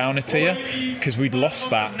stepping down a tier, because we'd lost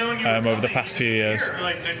that over the past few years.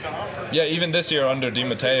 Yeah, even this year under Di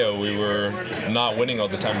Matteo, we were not winning all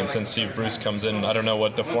the time, and since Steve Bruce comes in, I don't know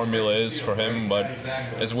what the formula is for him, but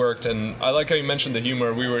it's worked. And I like how you mentioned the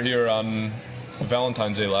humor. We were here on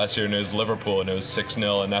Valentine's Day last year, and it was Liverpool, and it was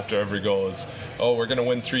 6-0, and after every goal is, we're going to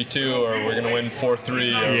win 3-2, or we're going to win 4-3, or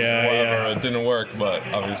whatever. Yeah. It didn't work,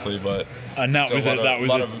 and that was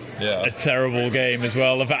a terrible game as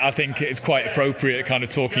well. I think it's quite appropriate kind of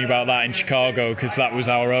talking about that in Chicago, because that was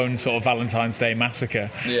our own sort of Valentine's Day massacre.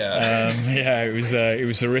 It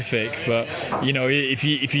was horrific, but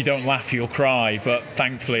if you don't laugh you'll cry. But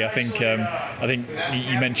thankfully I think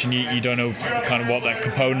you mentioned you don't know kind of what that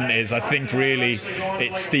component is. I think really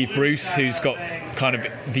it's Steve Bruce who's got kind of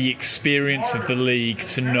the experience of the league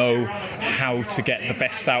to know how to get the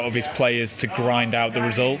best out of his players to grind out the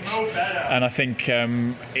results. And I think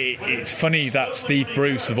it's funny that Steve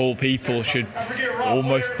Bruce, of all people, should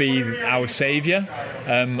almost be our saviour,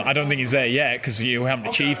 I don't think he's there yet because we haven't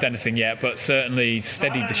achieved anything yet, but certainly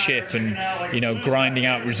steadied the ship and, grinding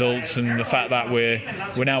out results, and the fact that we're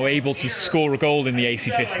now able to score a goal in the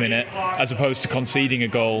 85th minute as opposed to conceding a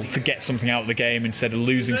goal to get something out of the game instead of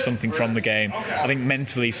losing something from the game. I think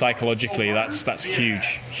mentally, psychologically, that's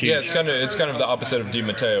huge. Yeah, it's kind of the opposite of Di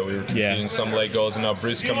Matteo. We were conceding some late goals, and now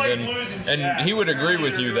Bruce comes in, and he would agree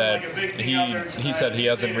with you that he said he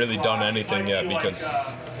hasn't really done anything yet because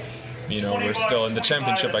we're still in the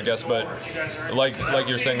championship, I guess. But like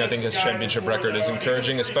you're saying, I think his championship record is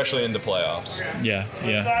encouraging, especially in the playoffs. Yeah.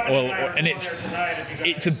 Well, and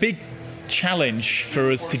it's a big challenge for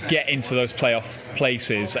us to get into those playoff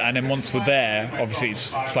places, and then once we're there, obviously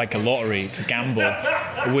it's like a lottery, it's a gamble,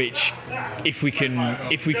 which if we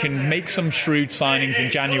can make some shrewd signings in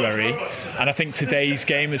January, and I think today's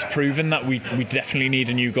game has proven that we definitely need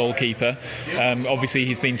a new goalkeeper. Obviously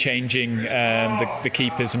he's been changing the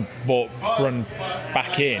keepers and run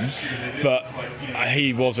back in, but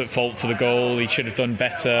he was at fault for the goal. He should have done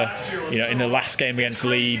better. In the last game against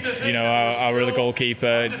Leeds, our other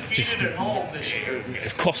goalkeeper just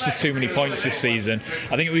it's cost us too many points this season.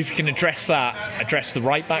 I think if we can address the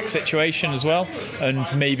right back situation as well, and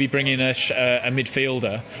maybe bring in a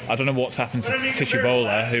midfielder. I don't know what's happened to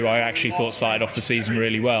Tishibola, who I actually thought started off the season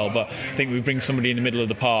really well, but I think we bring somebody in the middle of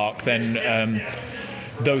the park, then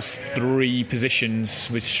those three positions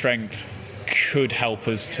with strength could help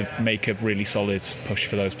us to make a really solid push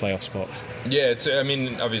for those playoff spots. Yeah,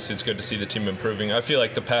 obviously it's good to see the team improving. I feel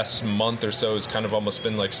like the past month or so has kind of almost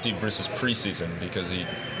been like Steve Bruce's preseason because he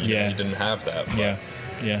didn't have that. But yeah.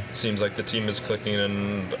 It seems like the team is clicking,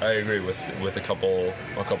 and I agree with a couple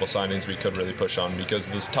signings we could really push on because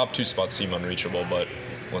those top two spots seem unreachable, but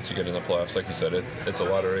once you get in the playoffs, like you said, it's a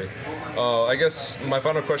lottery. I guess my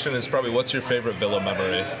final question is probably, what's your favorite Villa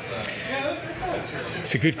memory?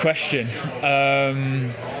 It's a good question.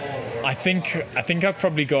 I think I've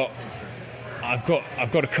probably got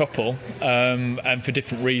a couple, and for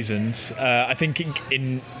different reasons. I think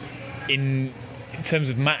in terms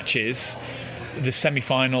of matches, the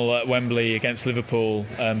semi-final at Wembley against Liverpool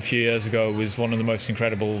a few years ago was one of the most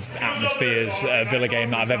incredible atmospheres Villa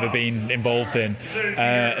game that I've ever been involved in.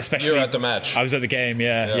 Especially, you were at the match. I was at the game,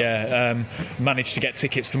 yeah. Managed to get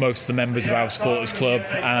tickets for most of the members of our supporters club,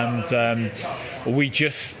 and there was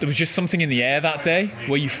just something in the air that day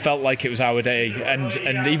where you felt like it was our day,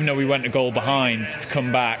 and even though we went a goal behind, to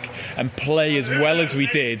come back and play as well as we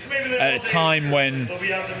did at a time when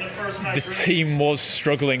the team was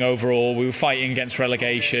struggling overall. We were fighting against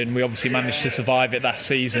relegation. We obviously managed to survive it that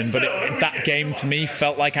season, but that game to me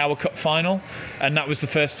felt like our cup final, and that was the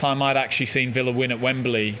first time I'd actually seen Villa win at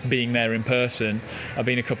Wembley, being there in person. I've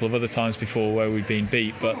been a couple of other times before where we've been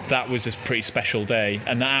beat, but that was a pretty special day,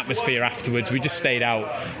 and the atmosphere afterwards, we just stayed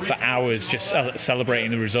out for hours just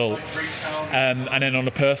celebrating the result. And then on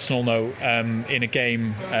a personal note, in a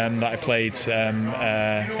game that I played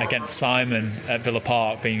against Simon at Villa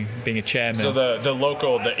Park, being a chairman. So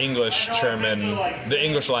the English chairman, the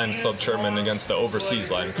English Lions Club chairman against the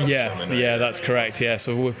overseas Lions Club chairman. Right? Yeah, that's correct. Yeah,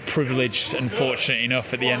 so we're privileged and fortunate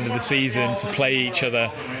enough at the end of the season to play each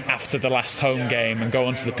other after the last home game and go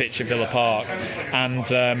onto the pitch at Villa Park. And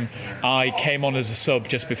I came on as a sub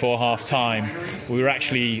just before half time. We were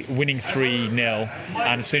actually winning 3-0,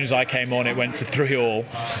 and as soon as I came on, it went to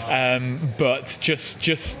 3-3. But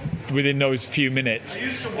just within those few minutes,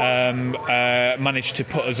 managed to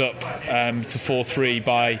put us up to 4-3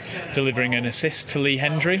 by delivering an assist to Lee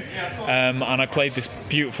Hendry, and I played this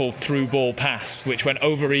beautiful through ball pass which went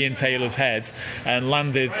over Ian Taylor's head and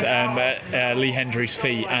landed at Lee Hendry's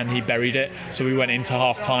feet, and he buried it. So we went into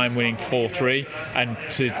half time winning 4-3, and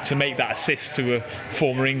to make that assist to a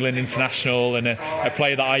former England international and a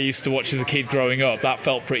player that I used to watch as a kid growing up, that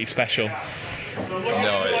felt pretty special.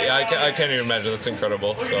 No, I can't even imagine. That's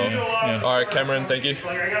incredible. So, yeah. All right, Cameron, thank you.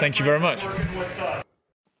 Thank you very much.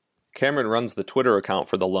 Cameron runs the Twitter account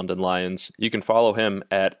for the London Lions. You can follow him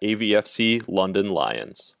at AVFC London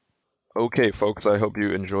Lions. Okay, folks, I hope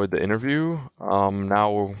you enjoyed the interview.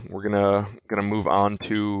 Now we're gonna move on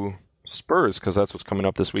to Spurs, because that's what's coming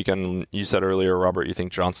up this weekend. You said earlier, Robert, you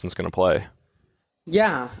think Johnston's gonna play.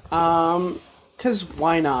 Yeah, because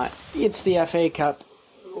why not? It's the FA Cup.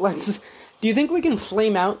 Do you think we can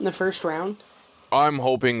flame out in the first round? I'm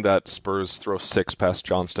hoping that Spurs throw 6 past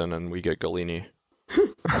Johnston and we get Gollini.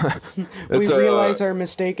 We realize our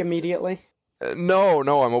mistake immediately? No,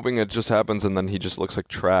 I'm hoping it just happens and then he just looks like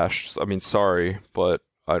trash. I mean, sorry, but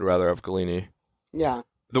I'd rather have Gollini. Yeah.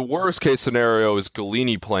 The worst case scenario is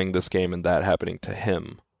Gollini playing this game and that happening to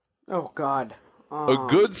him. Oh, God. A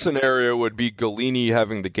good scenario would be Gollini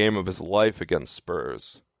having the game of his life against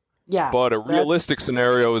Spurs. Yeah. But a realistic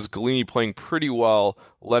scenario is Gollini playing pretty well,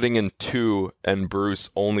 letting in 2, and Bruce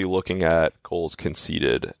only looking at goals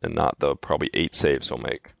conceded and not the probably 8 saves he'll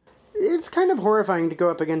make. It's kind of horrifying to go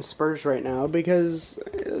up against Spurs right now because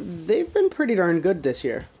they've been pretty darn good this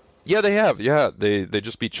year. Yeah, they have. Yeah, they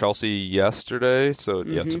just beat Chelsea yesterday. So,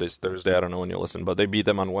 yeah, today's Thursday. I don't know when you listen, but they beat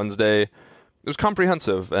them on Wednesday. It was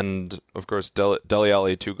comprehensive. And, of course, Dele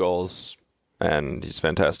Alli, 2 goals. And he's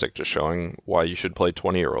fantastic, just showing why you should play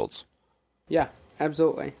 20-year-olds. Yeah,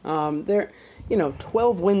 absolutely.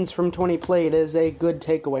 12 wins from 20 played is a good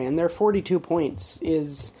takeaway, and their 42 points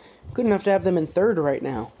is good enough to have them in third right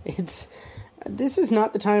now. This is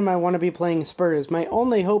not the time I want to be playing Spurs. My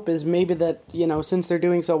only hope is maybe that, since they're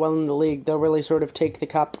doing so well in the league, they'll really sort of take the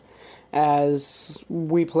cup as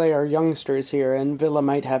we play our youngsters here, and Villa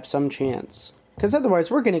might have some chance. Because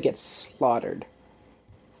otherwise, we're going to get slaughtered.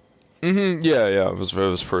 Mm-hmm. Yeah. If it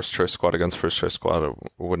was first choice squad against first choice squad, it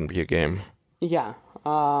wouldn't be a game. Yeah.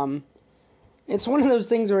 It's one of those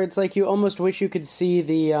things where it's like you almost wish you could see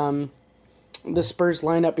the Spurs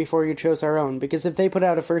lineup before you chose our own. Because if they put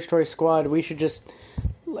out a first choice squad, we should just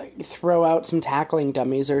throw out some tackling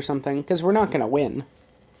dummies or something. Because we're not going to win.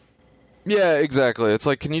 Yeah, exactly. It's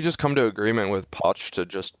like, can you just come to agreement with Poch to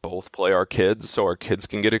just both play our kids so our kids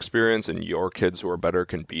can get experience and your kids who are better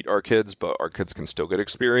can beat our kids, but our kids can still get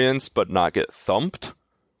experience but not get thumped?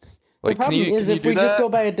 The problem is if we just go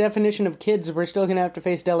by a definition of kids, we're still going to have to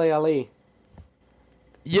face Dele Alli.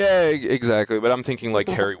 Yeah, exactly. But I'm thinking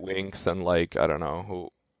Harry Winks and I don't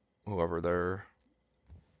know, whoever they're...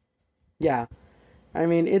 Yeah. I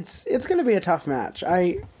mean, it's going to be a tough match.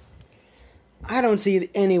 I don't see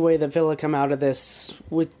any way that Villa come out of this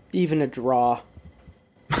with even a draw.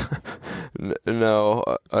 No,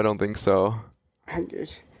 I don't think so.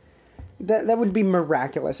 That would be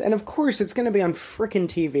miraculous. And of course it's going to be on frickin'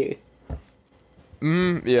 TV.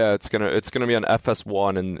 Yeah, it's gonna be on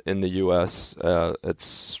FS1 in the US.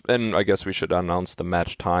 And I guess we should announce the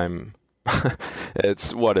match time.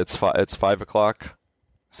 It's 5:00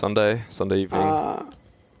 Sunday evening.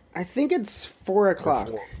 I think it's 4 o'clock.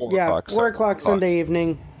 4 yeah, o'clock, 4 o'clock Sunday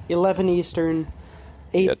evening, 11 Eastern,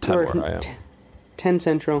 8 10 where I am. 10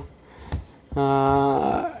 Central.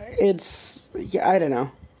 I don't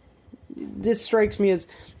know. This strikes me as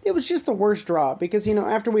it was just the worst draw because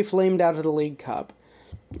after we flamed out of the League Cup,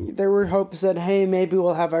 there were hopes that hey, maybe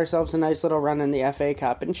we'll have ourselves a nice little run in the FA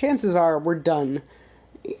Cup, and chances are we're done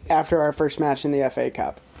after our first match in the FA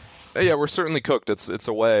Cup. Yeah, we're certainly cooked. It's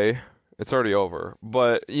away. It's already over.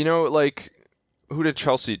 But, who did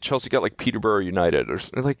Chelsea? Chelsea got, Peterborough United.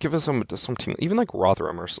 Or, give us some team. Even,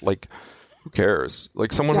 Rotherham. Or, who cares?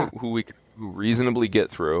 Someone who we could reasonably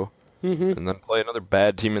get through. Mm-hmm. And then play another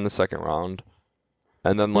bad team in the second round.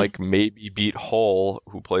 And then, maybe beat Hull,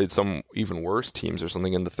 who played some even worse teams or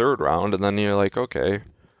something in the third round. And then you're okay.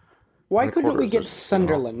 Why couldn't we get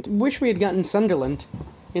Sunderland? Wish we had gotten Sunderland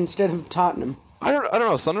instead of Tottenham. I don't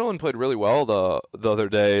know. Sunderland played really well the other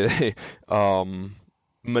day.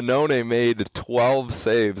 Manone made 12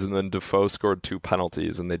 saves, and then Defoe scored 2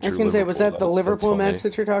 penalties, and they drew. I was going to say, was that the Liverpool match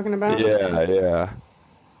that you're talking about? Yeah.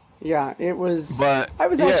 Yeah, it was. But I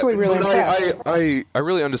was actually really impressed. I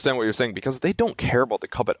really understand what you're saying because they don't care about the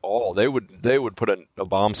cup at all. They would put a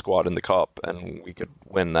bomb squad in the cup, and we could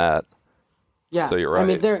win that. Yeah, so you're right. I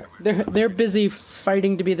mean, they're busy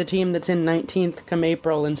fighting to be the team that's in 19th come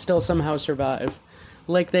April and still somehow survive,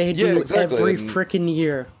 like they do every frickin'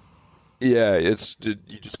 year. Yeah, you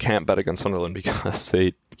just can't bet against Sunderland because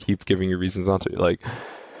they keep giving you reasons not to.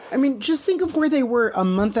 I mean, just think of where they were a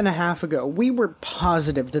month and a half ago. We were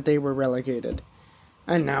positive that they were relegated,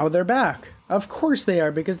 and now they're back. Of course they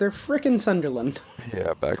are because they're frickin' Sunderland.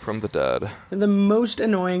 Yeah, back from the dead. The most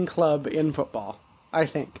annoying club in football, I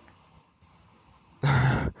think.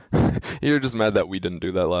 You're just mad that we didn't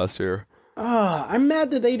do that last year. I'm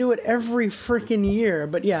mad that they do it every freaking year.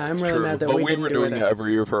 But yeah, I'm really mad that we didn't do it. But we were doing it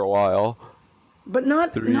every year for a while. But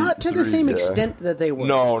not to the same extent that they were.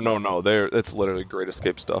 No. It's literally Great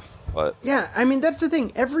Escape stuff. But yeah, I mean, that's the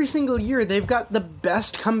thing. Every single year, they've got the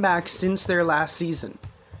best comeback since their last season.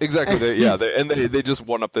 Exactly. They just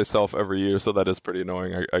one up themselves every year, so that is pretty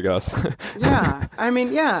annoying, I guess. Yeah, I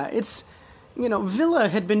mean, yeah, it's... Villa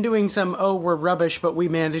had been doing some, we're rubbish, but we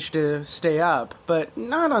managed to stay up, but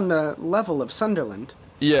not on the level of Sunderland.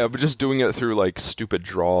 Yeah, but just doing it through, stupid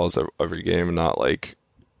draws every game, not,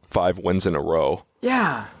 5 wins in a row.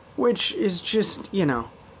 Yeah, which is just,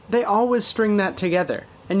 they always string that together,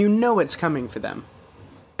 and it's coming for them.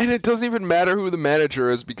 And it doesn't even matter who the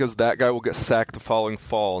manager is, because that guy will get sacked the following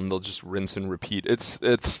fall, and they'll just rinse and repeat. It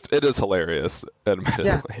is hilarious,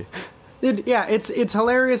 admittedly. Yeah. It's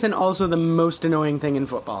hilarious and also the most annoying thing in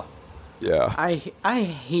football. Yeah. I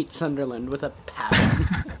hate Sunderland with a passion.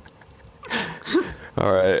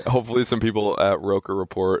 All right. Hopefully some people at Roker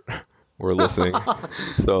Report were listening,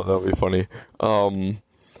 so that'll be funny.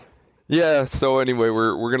 Yeah. So anyway,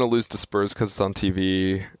 we're gonna lose to Spurs because it's on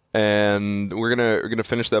TV, and we're gonna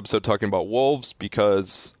finish the episode talking about Wolves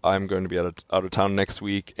because I'm going to be out of town next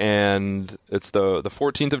week, and it's the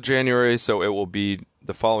 14th of January, so it will be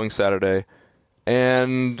the following Saturday.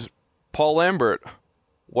 And Paul Lambert.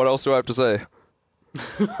 What else do I have to say?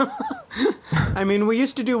 I mean, we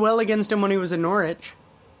used to do well against him when he was in Norwich.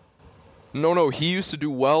 No, he used to do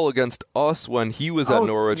well against us when he was at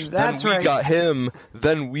Norwich. That's then we right. got him,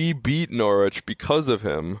 then we beat Norwich because of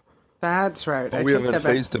him. That's right. But we haven't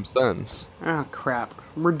faced him since. Oh, crap.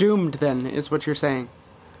 We're doomed then, is what you're saying.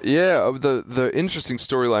 Yeah, the interesting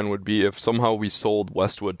storyline would be if somehow we sold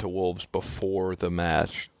Westwood to Wolves before the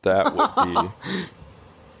match. That would be...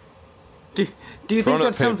 Do you think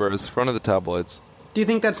that's papers, front of the tabloids. Do you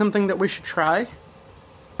think that's something that we should try?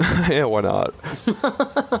 Yeah, why not?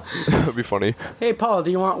 That would be funny. Hey, Paul, do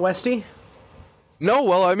you want Westy? No,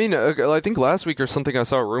 well, I mean, I think last week or something I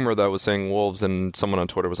saw a rumor that was saying Wolves, and someone on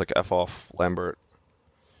Twitter was like, F off Lambert.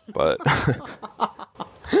 But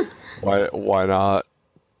why not?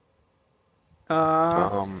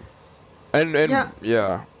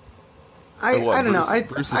 Yeah. I don't know.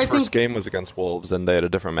 Bruce's first game was against Wolves, and they had a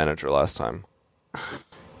different manager last time.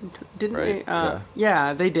 Didn't right? they?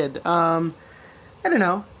 Yeah, they did. I don't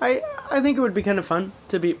know. I think it would be kind of fun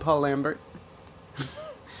to beat Paul Lambert.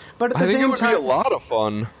 But at the same time, it would be a lot of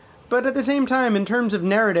fun. But at the same time, in terms of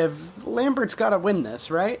narrative, Lambert's got to win this,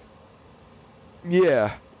 right?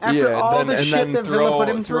 Yeah. After all the shit that Villa put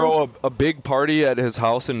him through? Throw a big party at his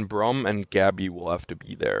house in Brum, and Gabby will have to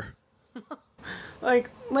be there.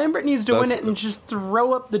 Like, Lambert needs to win it and just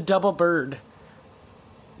throw up the double bird.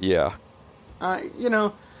 Yeah. I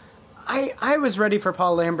was ready for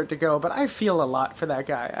Paul Lambert to go, but I feel a lot for that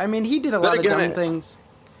guy. I mean, he did a lot of dumb things.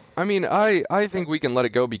 I mean, I think we can let it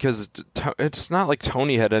go because it's not like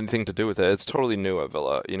Tony had anything to do with it. It's totally new at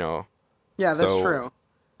Villa, you know. Yeah, that's true.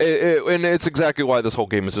 And it's exactly why this whole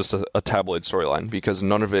game is just a tabloid storyline, because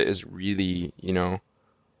none of it is really,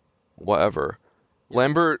 whatever.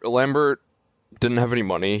 Lambert didn't have any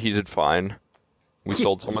money. He did fine. We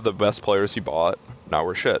sold some of the best players he bought. Now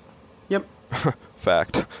we're shit. Yep.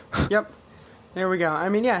 Fact. Yep. There we go. I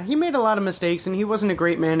mean, yeah, he made a lot of mistakes, and he wasn't a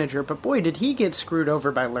great manager, but boy, did he get screwed over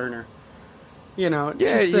by Lerner. He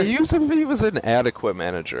was an adequate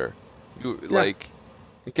manager.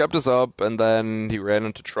 He kept us up, and then he ran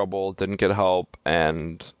into trouble, didn't get help,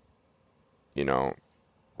 and,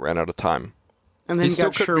 ran out of time. And then he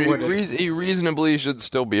got Sherwood. He reasonably should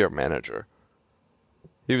still be our manager.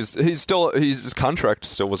 His contract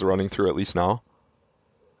still was running through at least now.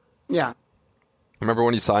 Yeah. Remember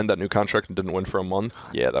when he signed that new contract and didn't win for a month?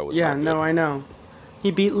 Yeah, that was. Yeah, no, I know.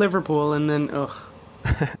 He beat Liverpool and then ugh.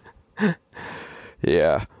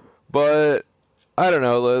 Yeah, but I don't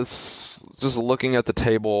know. Let's just looking at the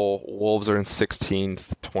table. Wolves are in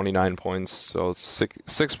 16th, 29 points, so it's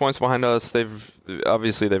six points behind us. They've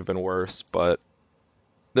been worse, but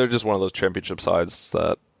they're just one of those championship sides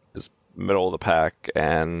that is middle of the pack,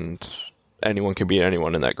 and anyone can beat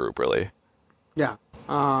anyone in that group, really. Yeah.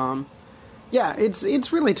 Yeah,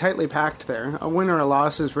 it's really tightly packed there. A win or a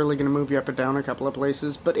loss is really going to move you up and down a couple of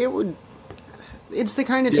places, but it's the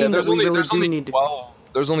kind of team that we really do need to...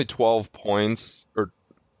 There's only 12 points, or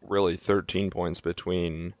really 13 points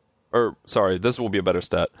between... Or, sorry, this will be a better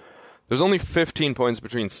stat. There's only 15 points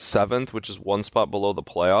between 7th, which is one spot below the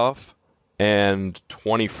playoff, and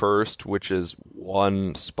 21st, which is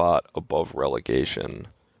one spot above relegation.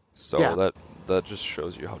 So yeah. That just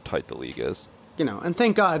shows you how tight the league is. And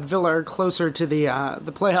thank God Villa are closer to the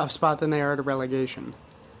playoff spot than they are to relegation.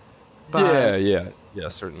 But, yeah,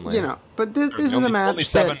 certainly. But this is a match only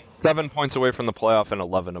 7 points away from the playoff and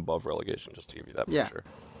 11 above relegation, just to give you that picture.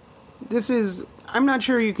 I'm not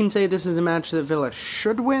sure you can say this is a match that Villa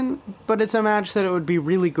should win, but it's a match that it would be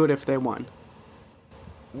really good if they won.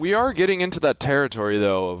 We are getting into that territory,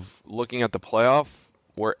 though, of looking at the playoff,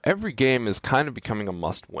 where every game is kind of becoming a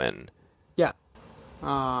must-win. Yeah.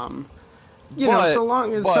 So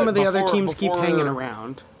long as some of the other teams keep hanging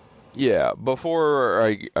around. Yeah, before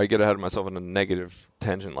I get ahead of myself on a negative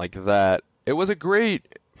tangent like that, it was a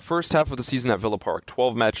great first half of the season at Villa Park.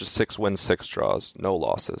 12 matches, 6 wins, 6 draws, no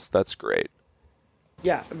losses. That's great.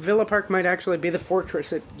 Yeah, Villa Park might actually be the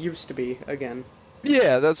fortress it used to be again.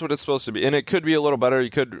 Yeah, that's what it's supposed to be. And it could be a little better. You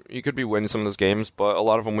could be winning some of those games, but a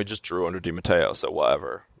lot of them we just drew under Di Matteo, so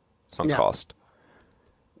whatever. It's on cost.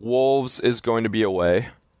 Wolves is going to be away.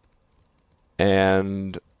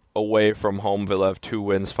 And away from home, Villa have 2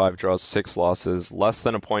 wins, 5 draws, 6 losses, less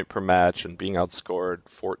than a point per match, and being outscored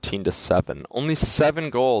 14-7. Only 7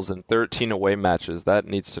 goals in 13 away matches. That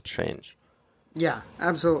needs to change. Yeah,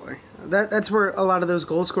 absolutely. That's where a lot of those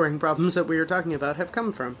goal-scoring problems that we were talking about have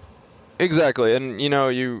come from. Exactly, and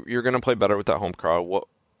you're going to play better with that home crowd,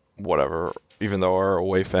 whatever, even though our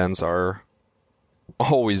away fans are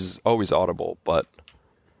always audible, but...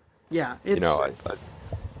 Yeah, it's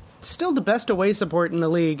still the best away support in the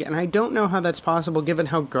league, and I don't know how that's possible given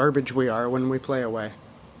how garbage we are when we play away.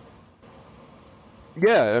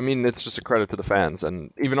 Yeah, I mean, it's just a credit to the fans,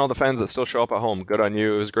 and even all the fans that still show up at home, good on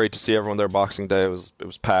you. It was great to see everyone there Boxing Day. It was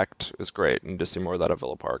packed. It was great, and to see more of that at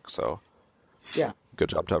Villa Park, so... Yeah. Good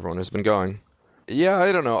job to everyone who's been going. Yeah,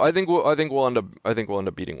 I don't know. I think we'll end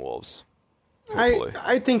up beating Wolves. Hopefully.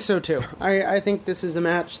 I think so too. I think this is a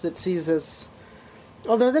match that sees us.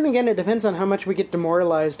 Although then again, it depends on how much we get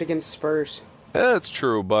demoralized against Spurs. Yeah, it's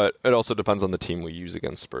true, but it also depends on the team we use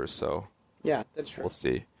against Spurs. So yeah, that's true. We'll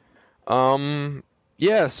see.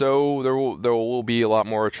 Yeah, so there will be a lot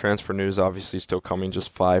more transfer news. Obviously, still coming. Just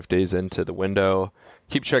 5 days into the window.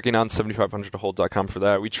 Keep checking on 7500tohold.com for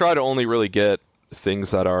that. We try to only really get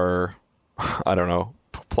things that are, I don't know,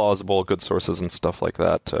 plausible, good sources and stuff like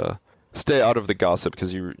that to stay out of the gossip,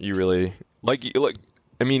 because you really like.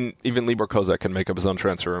 I mean, even Libor Kozak can make up his own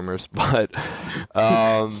transfer rumors, but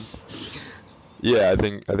yeah, I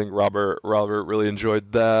think Robert really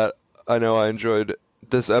enjoyed that. I know I enjoyed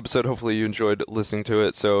this episode. Hopefully you enjoyed listening to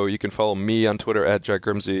it. So you can follow me on Twitter at Jack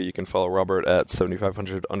Grimsey. You can follow Robert at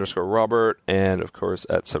 7500_Robert, and of course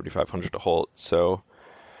at 7500toholt. So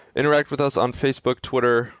interact with us on Facebook,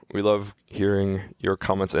 Twitter. We love hearing your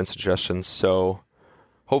comments and suggestions. So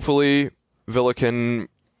hopefully Villa can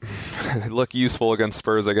look useful against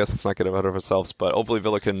Spurs. I guess let's not get ahead of ourselves, but hopefully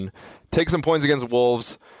Villa can take some points against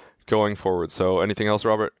Wolves going forward. So anything else,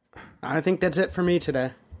 Robert? I think that's it for me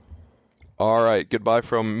today. All right. Goodbye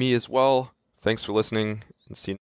from me as well. Thanks for listening, and see you.